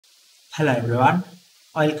Hello everyone,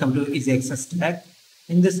 welcome to Easy Access Tech.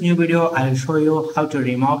 In this new video, I will show you how to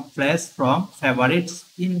remove place from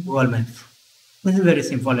favorites in Google Maps. This is very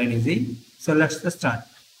simple and easy. So let's start.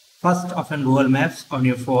 First, open Google Maps on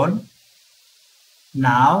your phone.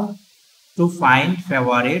 Now, to find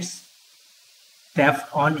favorites, tap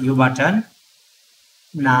on U button.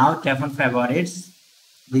 Now tap on favorites.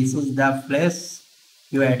 This is the place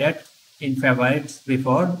you added in favorites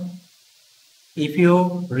before. If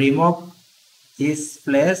you remove this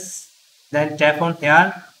place, then tap on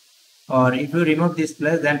here, or if you remove this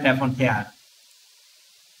place, then tap on here.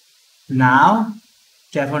 Now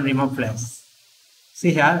tap on remove place.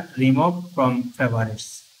 See here, remove from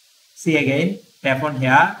favorites. See again, tap on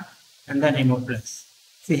here and then remove place.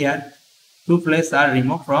 See here, two places are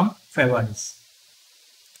removed from favorites.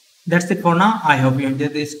 That's it for now. I hope you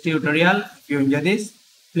enjoyed this tutorial. If you enjoyed this,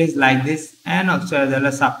 please like this and also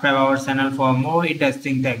subscribe our channel for more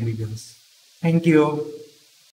interesting tech videos. Thank you.